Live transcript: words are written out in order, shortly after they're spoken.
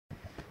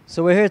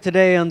So we're here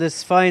today on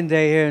this fine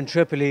day here in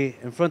Tripoli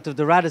in front of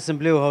the Radisson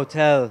Blu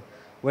Hotel,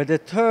 where the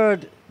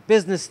third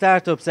Business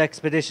Startups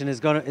Expedition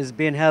is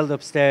being held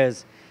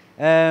upstairs.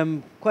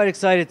 Quite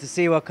excited to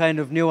see what kind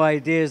of new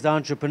ideas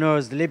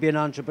the Libyan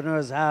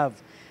entrepreneurs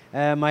have.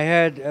 I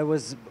heard it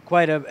was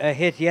quite a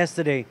hit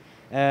yesterday.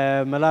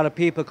 A lot of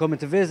people coming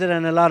to visit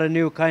and a lot of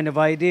new kind of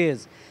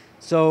ideas.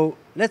 So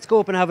let's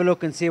go up and have a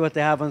look and see what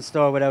they have on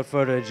store without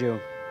further ado.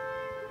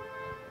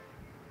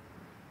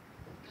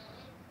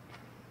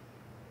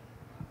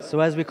 So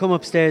as we come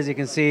upstairs, you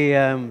can see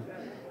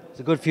there's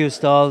a good few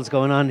stalls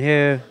going on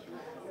here.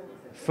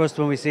 First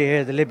one we see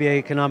here, the Libya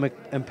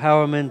Economic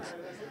Empowerment.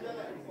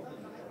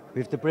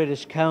 We have the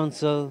British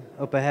Council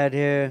up ahead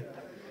here.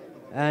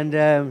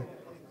 And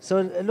so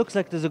it looks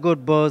like there's a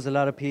good buzz, a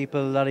lot of people,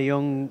 a lot of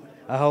young,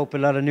 I hope, a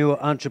lot of new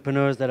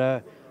entrepreneurs that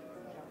are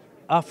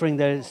offering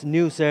their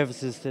new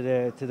services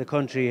to the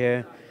country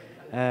here.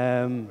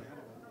 You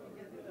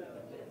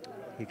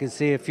can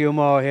see a few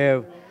more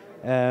here.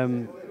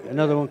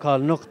 Another one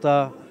called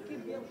Nuqta,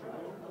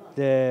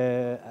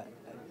 the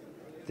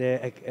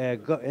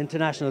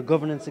International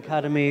Governance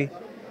Academy.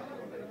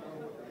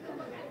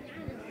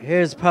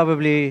 Here's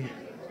probably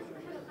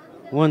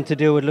one to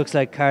do with, looks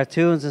like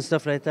cartoons and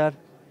stuff like that.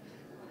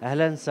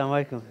 Ahlan,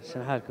 assalamu alaikum,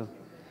 shalom alaikum.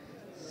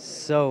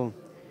 So,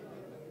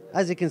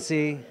 as you can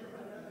see,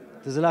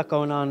 there's a lot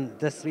going on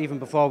this even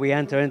before we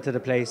enter into the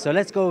place. So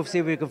let's go see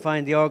if we can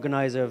find the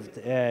organizer of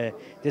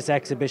this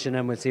exhibition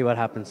and we'll see what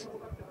happens.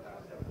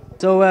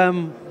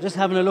 So just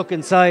having a look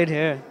inside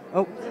here.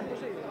 Oh,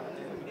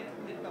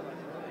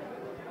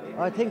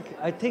 I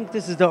think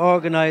this is the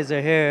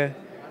organizer here.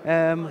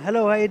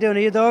 Hello, how you doing?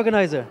 Are you the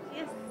organizer?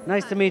 Yes.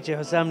 Nice to meet you,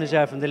 Hussam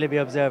Najjar from the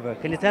Libya Observer.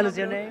 Can you tell us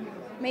your name?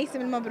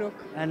 Mason Mabrouk.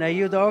 And are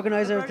you the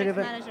organizer of the Product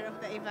event? manager of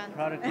the event.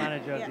 Product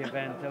manager of Yeah. the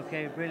event.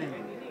 Okay, brilliant.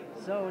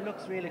 So it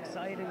looks real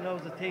exciting,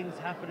 loads of things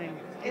happening.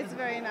 It's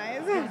very nice.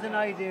 Give us an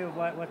idea of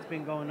what's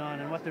been going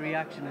on and what the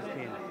reaction has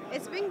been.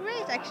 It's been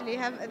great actually.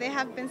 They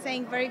have been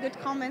saying very good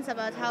comments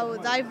about how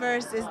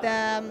diverse is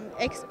the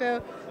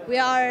expo. We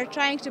are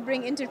trying to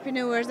bring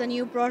entrepreneurs a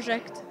new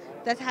project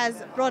that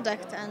has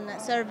product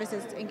and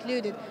services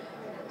included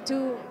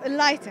to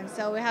enlighten.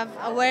 So we have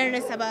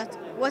awareness about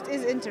what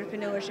is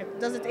entrepreneurship.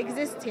 Does it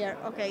exist here?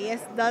 Okay,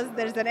 yes, it does.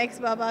 There's an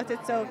expo about it,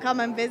 so come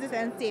and visit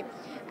and see.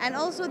 And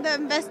also the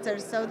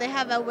investors, so they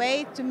have a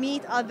way to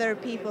meet other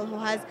people who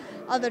has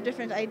other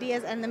different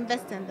ideas and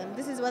invest in them.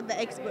 This is what the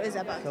expo is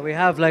about. So we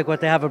have like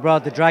what they have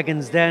abroad, the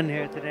Dragon's Den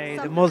here today,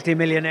 the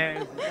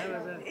multi-millionaires.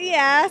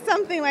 Yeah,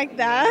 something like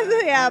that.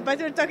 Yeah, but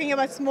we're talking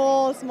about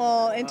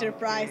small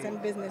enterprise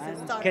and businesses.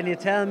 Can you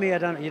tell me, you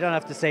don't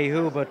have to say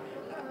who, but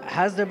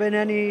has there been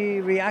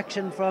any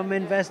reaction from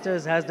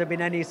investors? Has there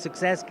been any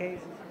success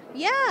cases?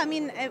 Yeah, I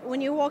mean, when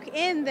you walk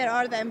in, there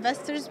are the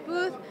investors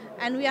booth,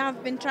 and we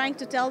have been trying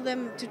to tell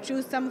them to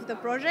choose some of the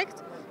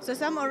projects. So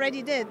some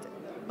already did,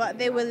 but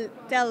they will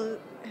tell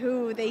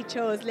who they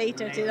chose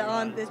later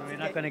on this. So we're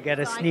not going to get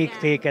a sneak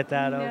peek at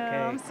that, no,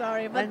 okay? I'm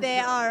sorry, but they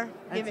are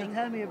giving. So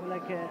tell me,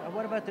 like,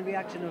 what about the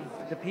reaction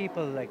of the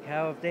people? Like,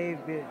 how have they?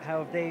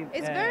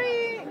 It's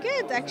very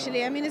good,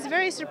 actually. I mean, it's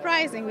very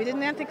surprising. We did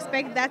not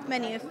expect that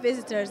many of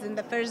visitors in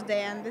the first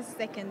day and this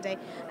second day.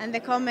 And the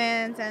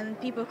comments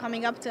and people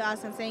coming up to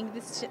us and saying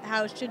this is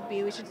how it should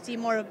be. We should see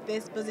more of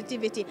this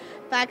positivity,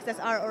 facts that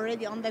are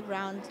already on the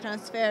ground,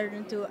 transferred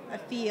into a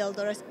field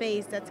or a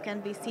space that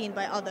can be seen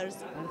by others.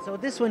 And so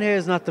this one here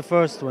is not the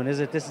first one, is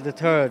it? This is the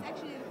third.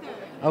 Actually, the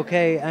third.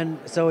 Okay, and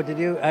so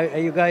are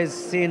you guys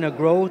seeing a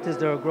growth? Is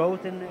there a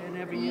growth in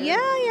every year?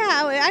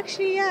 Yeah. Well,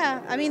 actually,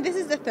 yeah. I mean, this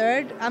is the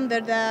third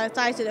under the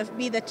title of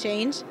Be the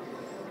Change.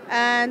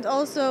 And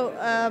also,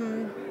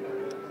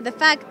 the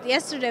fact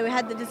yesterday we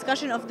had the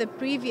discussion of the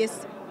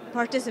previous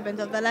participant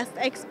of the last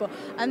expo,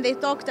 and they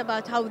talked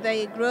about how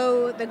the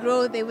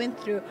growth they went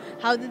through,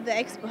 how did the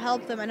expo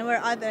help them, and where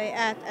are they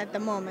at the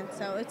moment.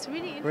 So it's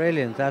really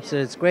brilliant.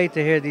 Absolutely, it's great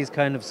to hear these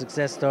kind of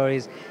success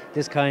stories,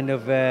 this kind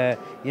of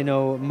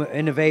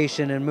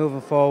innovation and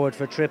moving forward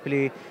for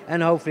Tripoli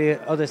and hopefully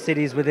other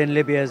cities within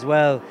Libya as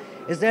well.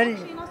 Is there any?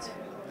 actually not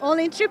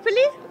only in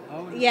Tripoli.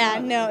 Yeah,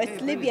 no, Okay,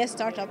 it's Libya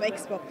Startup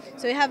Expo.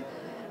 So we have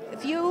a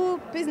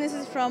few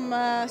businesses from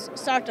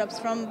startups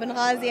from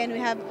Benghazi, and we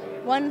have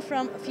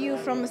a few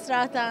from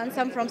Misrata and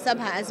some from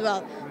Sabha as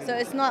well. So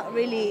it's not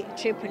really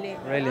Tripoli.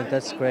 Brilliant,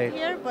 that's great.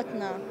 Here, but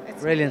no,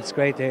 it's Brilliant, it's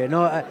great to hear.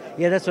 No,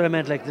 yeah, that's what I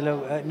meant. Like,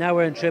 now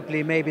we're in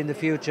Tripoli, maybe in the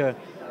future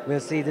we'll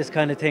see this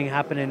kind of thing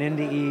happening in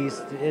the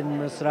east, in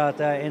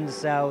Misrata, in the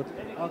south,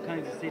 all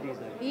kinds of cities.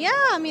 Yeah,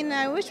 I mean,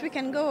 I wish we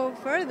can go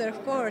further,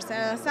 of course.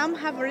 Some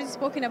have already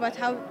spoken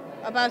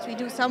about we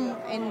do some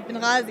in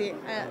Benghazi,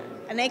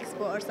 an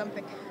expo or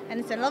something. And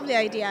it's a lovely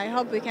idea. I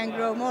hope we can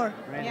grow more.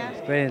 Brilliant,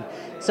 Yeah. brilliant.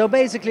 So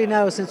basically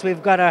now, since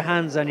we've got our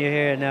hands on you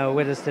here now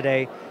with us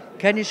today,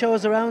 can you show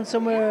us around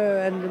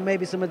somewhere and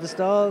maybe some of the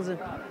stalls?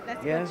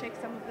 Let's Yeah. go check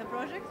some of the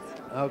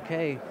projects.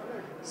 Okay.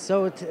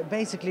 So it's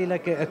basically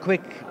like a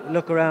quick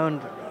look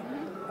around.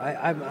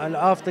 I'm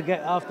off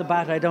the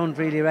bat, I don't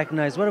really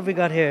recognize. What have we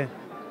got here?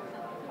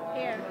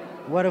 Here.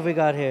 What have we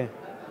got here?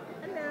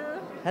 Hello.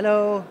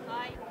 Hello.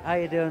 Hi. How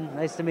you doing?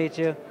 Nice to meet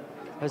you.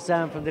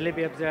 Hassan from the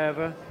Libya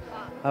Observer.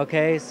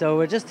 Okay, so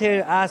we're just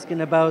here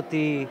asking about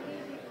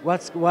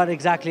what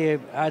exactly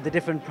are the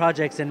different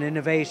projects and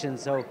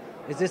innovations. So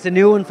is this a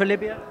new one for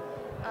Libya?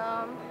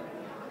 Um,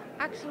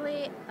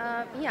 Actually,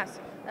 yes.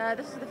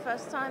 This is the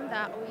first time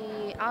that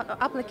we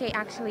applicate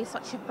actually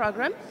such a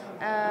program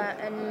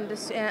in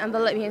the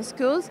Libyan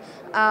schools.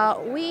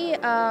 We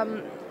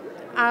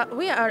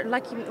are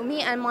like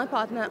me and my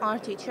partner are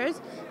teachers.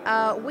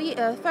 We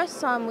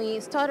first time we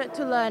started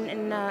to learn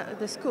in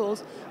the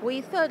schools.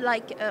 We thought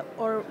like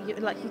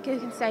you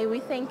can say we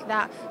think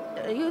that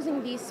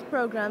using these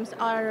programs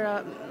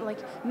are like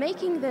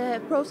making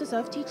the process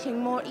of teaching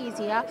more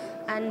easier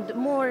and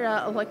more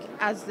like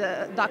as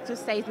the doctor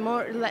says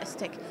more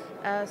realistic.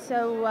 It's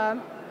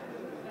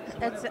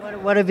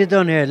What have you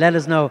done here? Let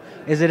us know.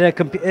 Is it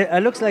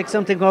it looks like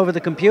something over the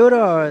computer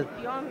or?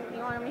 you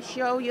want me to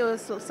show you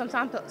some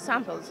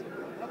samples?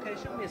 Okay,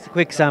 show me a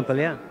quick sample,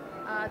 yeah.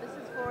 This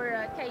is for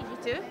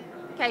KG2.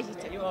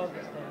 KG2. You hold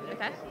this down.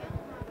 Okay.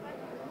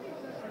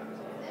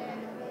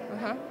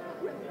 Uh-huh.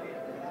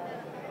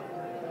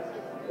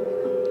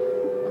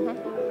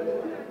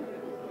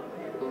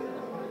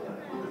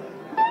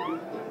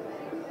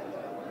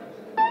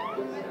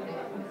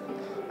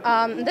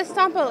 This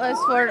sample is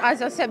for,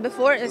 as I said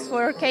before, is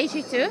for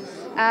KG2.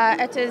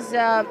 It is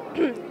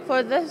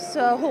for those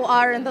who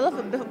are in the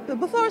level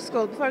before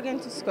school, before going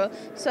to school.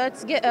 So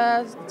it's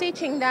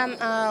teaching them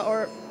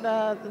or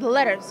the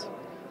letters.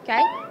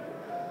 Okay.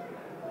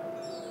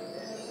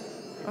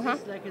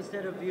 It's like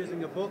instead of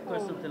using a book or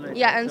something like that.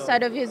 Yeah,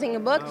 instead of using a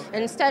book,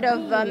 instead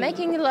of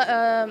making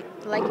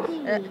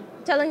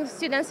telling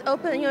students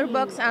open your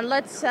books and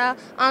let's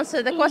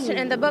answer the question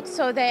in the book,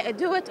 so they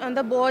do it on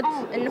the board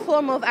in the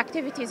form of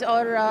activities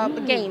or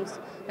games.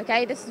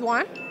 Okay, this is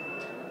one.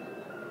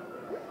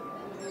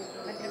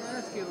 I can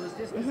ask you, was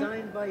this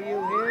designed by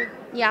you here?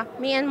 Yeah,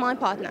 me and my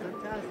partner.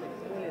 Fantastic,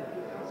 brilliant.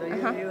 So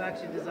you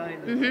actually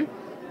designed this?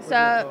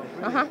 So,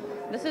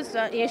 this is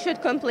you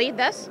should complete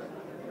this.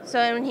 So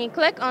when he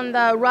click on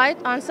the right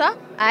answer,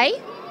 A.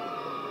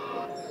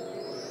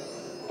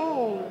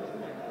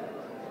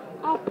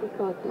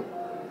 Apricot.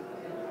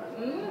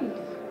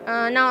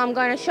 Now I'm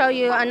going to show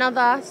you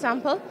another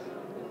sample.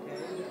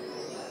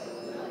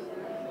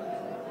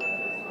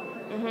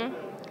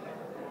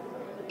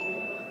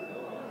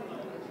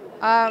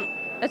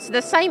 It's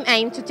the same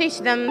aim to teach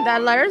them the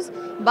letters,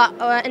 but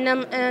in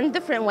a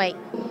different way.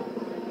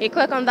 You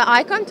click on the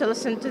icon to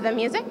listen to the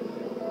music.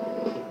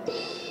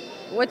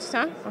 Which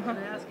song? Can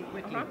I ask you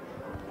quickly?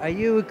 Are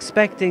you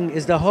expecting,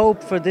 is the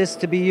hope for this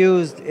to be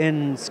used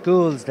in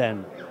schools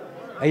then?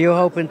 Are you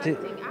hoping to?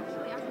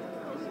 Actually, as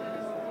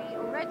we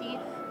already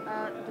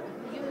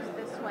use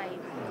this way.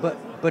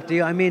 But do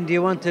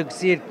you want to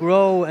see it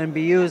grow and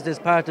be used as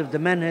part of the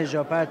manhaj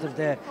or part of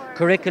the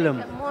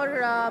curriculum? More,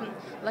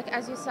 like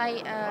as you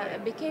say,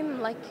 became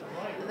like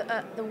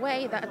the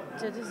way that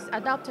it is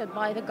adopted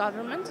by the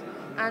government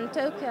and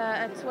took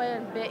its way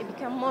and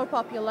become more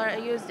popular,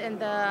 used in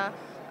the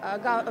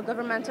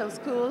governmental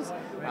schools.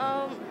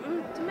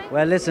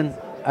 Well, listen,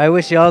 I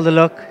wish you all the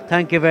luck.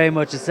 Thank you very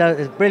much. It's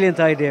a brilliant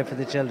idea for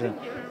the children.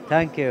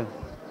 Thank you.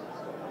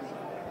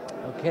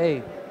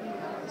 Okay,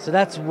 so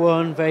that's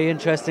one very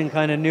interesting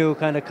kind of new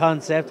kind of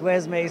concept.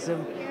 Where's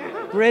Mason?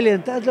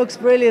 Brilliant. That looks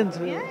brilliant.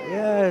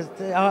 Yeah.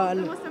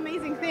 The most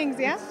amazing things,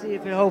 yeah? See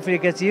if it hopefully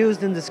gets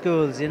used in the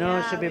schools, it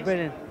should be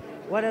brilliant.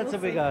 What else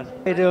have we got? How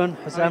you doing?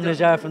 Hassan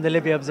Najjar from the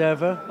Libya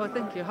Observer. Oh,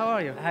 thank you. How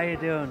are you? How you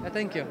doing?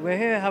 Thank you. We're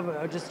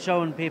here just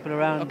showing people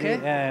around Okay.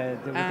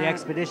 the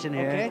expedition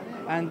here. Okay,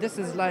 and this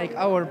is like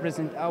our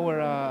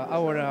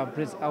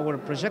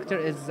projector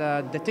is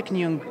the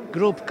Technion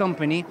Group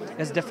company.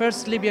 It's the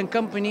first Libyan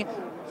company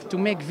to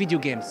make video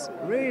games.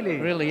 Really?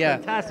 Really, yeah.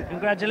 Fantastic.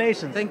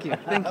 Congratulations. Thank you.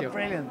 Thank you.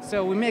 Brilliant.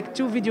 So we make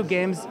two video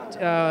games.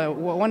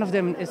 One of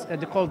them is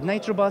called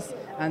Nitrobus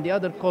and the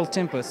other called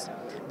Tempus.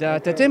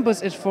 The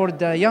Tempus is for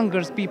the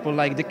younger people,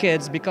 like the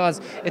kids,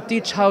 because it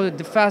teach how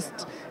the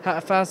fast,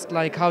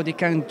 like how they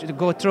can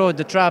go through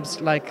the traps,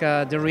 like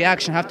the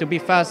reaction have to be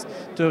fast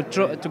to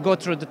go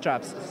through the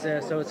traps.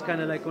 So it's kind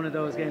of like one of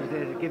those games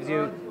that it gives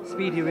you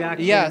speedy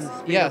reactions,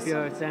 Yes. up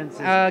your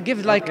senses.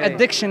 Gives like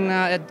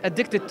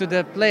addicted to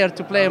the player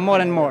to play more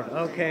and more.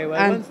 Okay, well,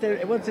 And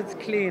once it's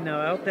clean now,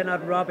 I hope they're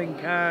not robbing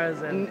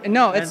cars and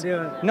no, and it's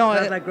doing, no,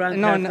 it's not like Grand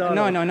no, Theft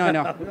Auto.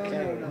 no.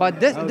 Okay. But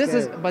this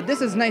is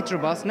Okay.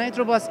 Nitrobus.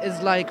 Nitrobus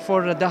is like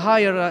for the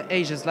higher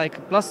ages, like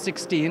plus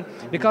 16,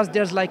 because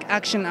there's like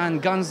action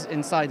and guns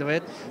inside of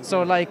it.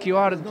 So like you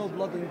are No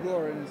blood and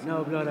gore.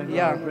 No blood and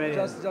Yeah. gore,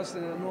 brilliant. Just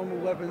normal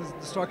weapons,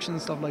 destruction,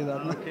 stuff like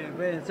that. Okay,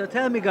 brilliant. So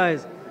tell me,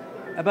 guys,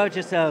 about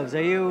yourselves.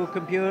 Are you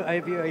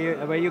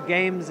are you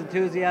games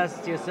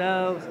enthusiasts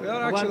yourselves? We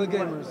are actually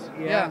gamers.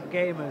 Yeah,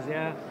 gamers.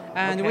 Yeah.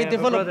 And Okay, we I have a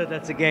develop- brother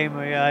that's a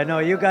gamer. Yeah, I know.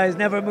 You guys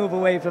never move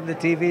away from the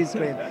TV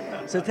screen.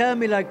 So tell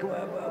me, like,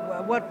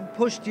 what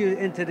pushed you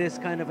into this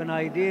kind of an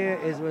idea?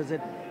 Was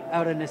it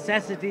out of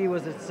necessity?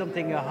 Was it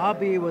something, a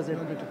hobby? Was it?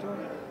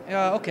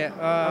 Okay.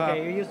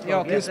 Okay, you used to. yeah,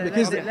 okay.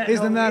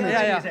 He's the man.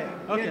 Yeah.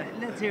 Okay.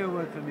 Let's hear a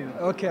word from you.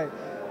 Okay.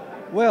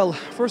 Well,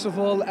 first of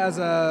all, as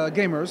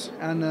gamers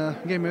and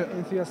gamer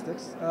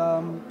enthusiasts,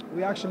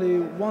 we actually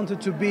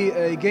wanted to be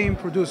game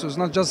producers,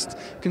 not just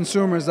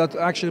consumers that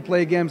actually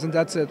play games and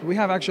that's it. We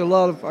have actually a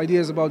lot of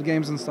ideas about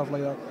games and stuff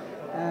like that.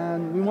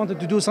 And we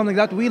wanted to do something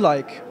that we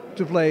like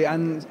to play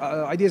and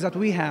ideas that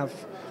we have.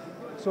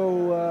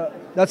 So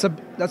that's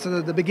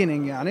the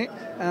beginning, yani.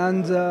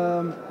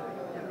 And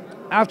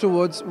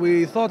afterwards,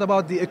 we thought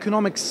about the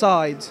economic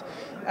side.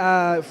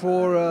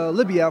 For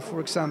Libya,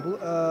 for example,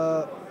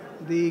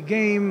 the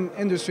game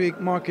industry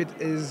market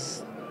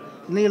is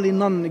nearly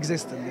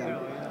non-existent.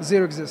 Yeah.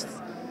 Zero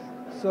exists.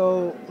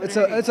 So it's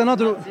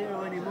another. Not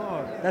zero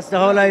anymore. That's the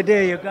whole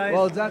idea, you guys.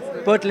 Well,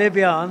 that's put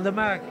Libya on the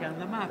mark, on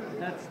the map.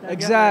 That's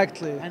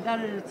exactly. And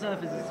that in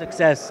itself is a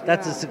success.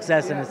 That's a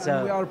success in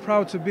itself. We are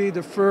proud to be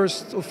the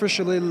first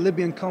officially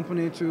Libyan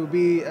company to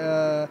be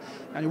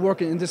and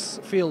working in this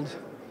field.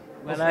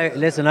 Well,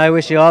 listen, I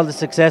wish you all the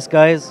success,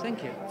 guys.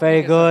 Thank you.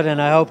 Very good,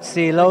 and I hope to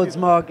see loads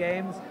more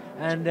games.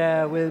 And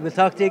we'll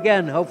talk to you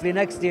again, hopefully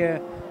next year,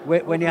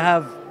 when you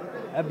have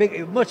a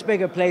much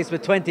bigger place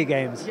with 20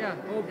 games. Yeah,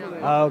 hopefully.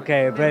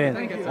 Okay, brilliant.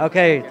 Thank you.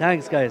 Okay,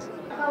 thanks, guys.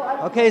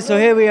 Okay, so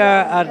here we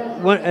are at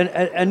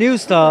a new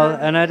stall,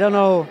 and I don't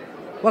know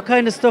what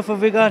kind of stuff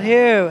have we got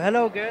here.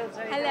 Hello, girls.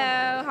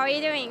 Hello, how are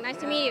you doing? Nice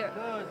to meet you.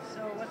 Good.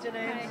 So, what's your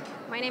name? Hi.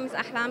 My name is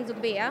Ahlam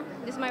Zugbia.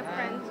 This is my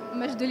friend.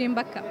 Majdouline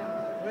Bakka.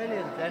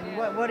 Brilliant. And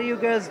what are you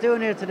girls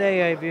doing here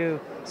today? Have you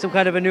some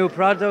kind of a new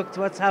product?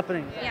 What's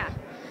happening? Yeah.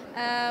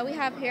 We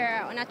have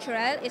here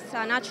Natural. It's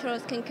a natural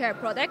skincare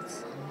product.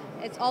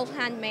 It's all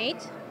handmade.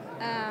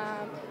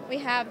 We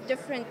have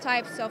different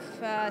types of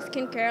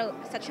skincare,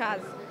 such as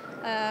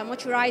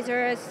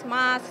moisturizers,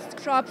 masks,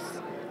 scrubs,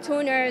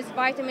 toners,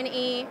 vitamin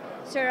E,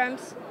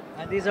 serums.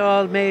 And these are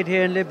all made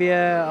here in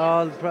Libya.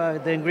 All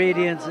the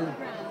ingredients.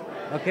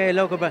 Okay,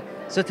 local brand.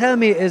 So tell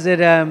me,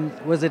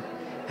 was it?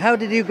 How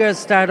did you girls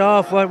start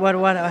off?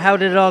 How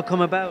did it all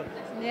come about?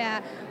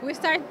 Yeah, we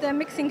start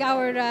mixing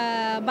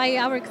by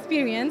our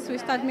experience. We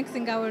start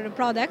mixing our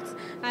products,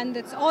 and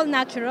it's all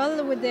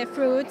natural with the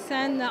fruits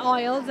and the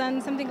oils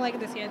and something like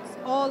this. Yeah, it's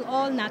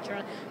all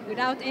natural,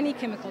 without any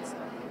chemicals.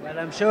 Well,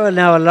 I'm sure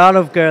now a lot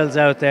of girls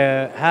out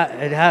there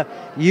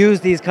use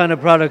these kind of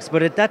products,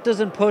 but that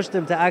doesn't push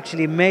them to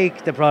actually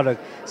make the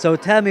product. So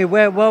tell me,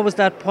 what was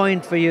that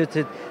point for you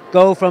to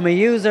go from a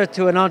user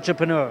to an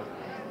entrepreneur?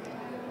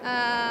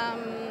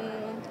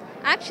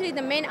 Actually,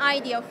 the main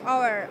idea of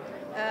our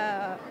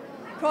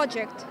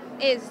project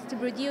is to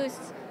produce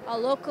a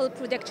local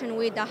production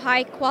with a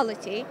high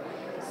quality,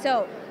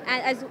 so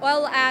and as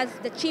well as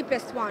the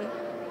cheapest one,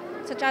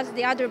 such as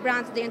the other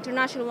brands, the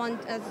international ones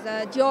as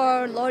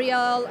Dior,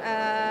 L'Oreal,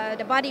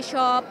 the Body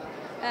Shop.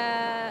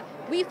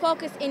 We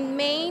focus in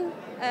main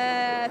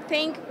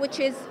thing which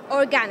is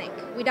organic,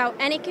 without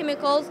any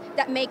chemicals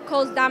that may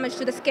cause damage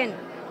to the skin.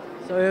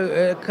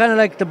 So kind of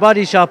like the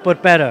Body Shop,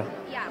 but better.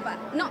 Yeah,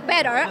 but not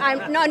better.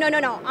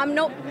 No. I'm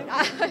not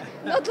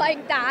not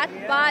like that.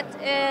 But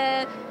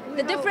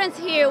the difference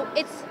here,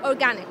 it's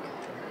organic.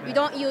 We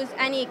don't use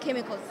any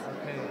chemicals.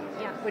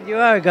 Yeah. But you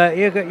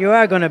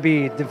are going to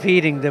be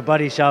defeating the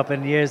Body Shop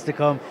in years to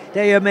come.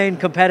 They're your main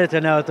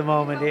competitor now at the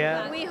moment,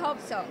 yeah? We hope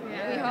so.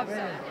 We hope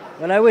so.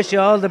 Well, I wish you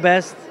all the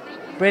best.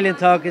 Brilliant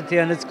talking to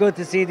you, and it's good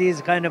to see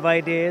these kind of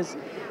ideas.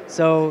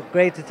 So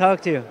great to talk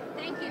to you.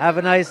 Thank you. Have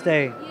a nice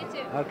day. You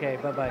too. Okay,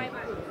 bye-bye.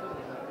 Bye-bye.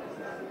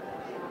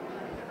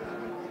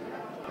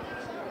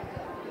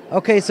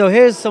 Okay, so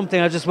here's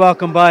something I was just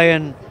walking by,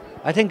 and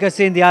I think I've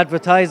seen the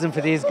advertising for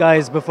these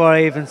guys before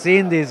I even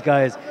seen these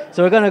guys.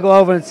 So we're going to go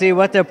over and see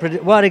what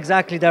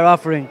exactly they're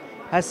offering.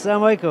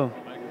 Assalamu alaikum.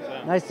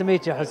 Nice to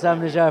meet you, Hassam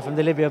Najjar from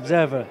the Libya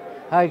Observer.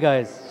 Hi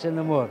guys, shil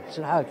namur,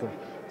 shil halkum.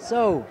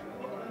 So,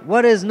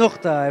 what is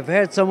Nuqta? I've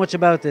heard so much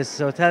about this,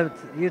 so tell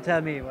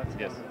me what's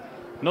Yes.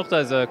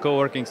 Nuqta is a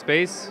co-working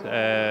space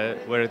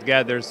where it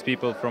gathers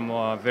people from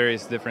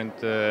various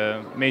different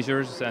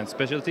majors and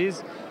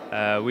specialties.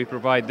 We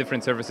provide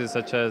different services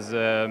such as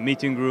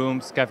meeting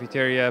rooms,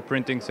 cafeteria,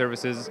 printing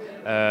services,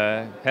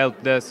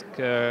 help desk,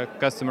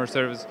 customer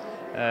service,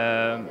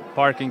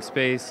 parking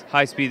space,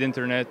 high-speed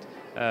internet,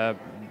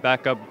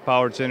 backup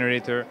power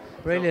generator.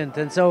 Brilliant.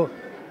 And so,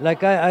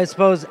 like I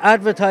suppose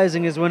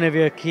advertising is one of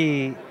your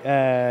key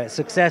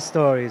success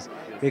stories,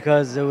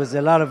 because there was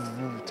a lot of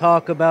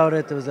talk about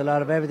it, there was a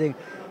lot of everything.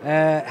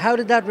 How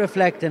did that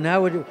reflect, and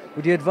how would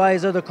you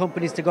advise other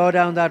companies to go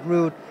down that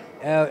route?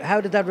 How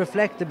did that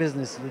reflect the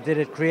business? Did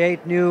it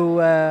create new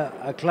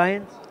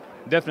clients?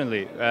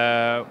 Definitely.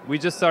 We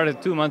just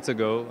started 2 months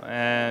ago,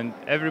 and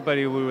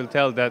everybody we will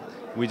tell that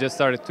we just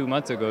started 2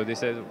 months ago, they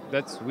said,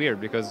 that's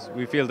weird, because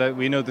we feel that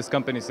we know this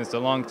company since a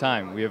long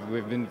time.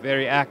 We've been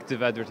very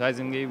active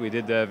advertisingly. We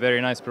did a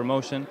very nice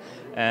promotion,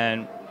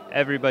 and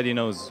everybody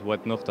knows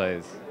what Nuqta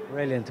is.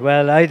 Brilliant.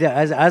 Well,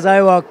 as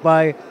I walked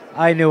by,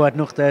 I knew what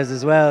Nuqta is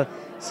as well.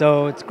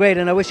 So it's great,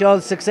 and I wish you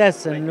all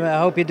success, and I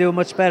hope you do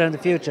much better in the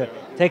future.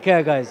 Take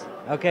care, guys.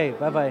 Okay,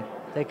 bye-bye.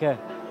 Take care.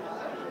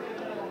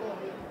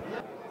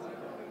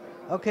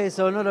 Okay,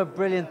 so another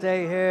brilliant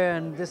day here,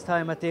 and this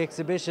time at the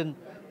exhibition.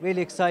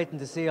 Really exciting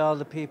to see all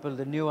the people,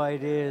 the new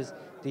ideas,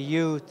 the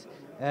youth,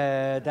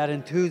 that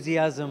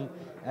enthusiasm,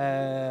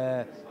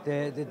 the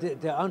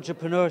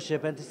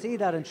entrepreneurship, and to see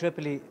that in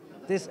Tripoli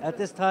at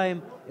this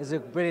time is a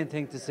brilliant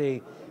thing to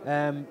see.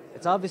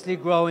 It's obviously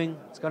growing.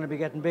 It's going to be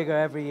getting bigger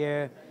every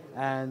year,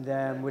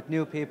 and with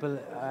new people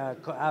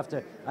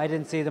after. I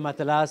didn't see them at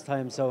the last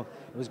time, so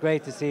it was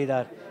great to see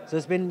that. So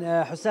it's been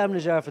Hussam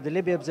Najjar for the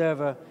Libya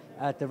Observer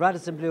at the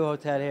Radisson Blu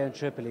Hotel here in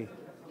Tripoli.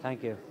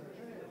 Thank you.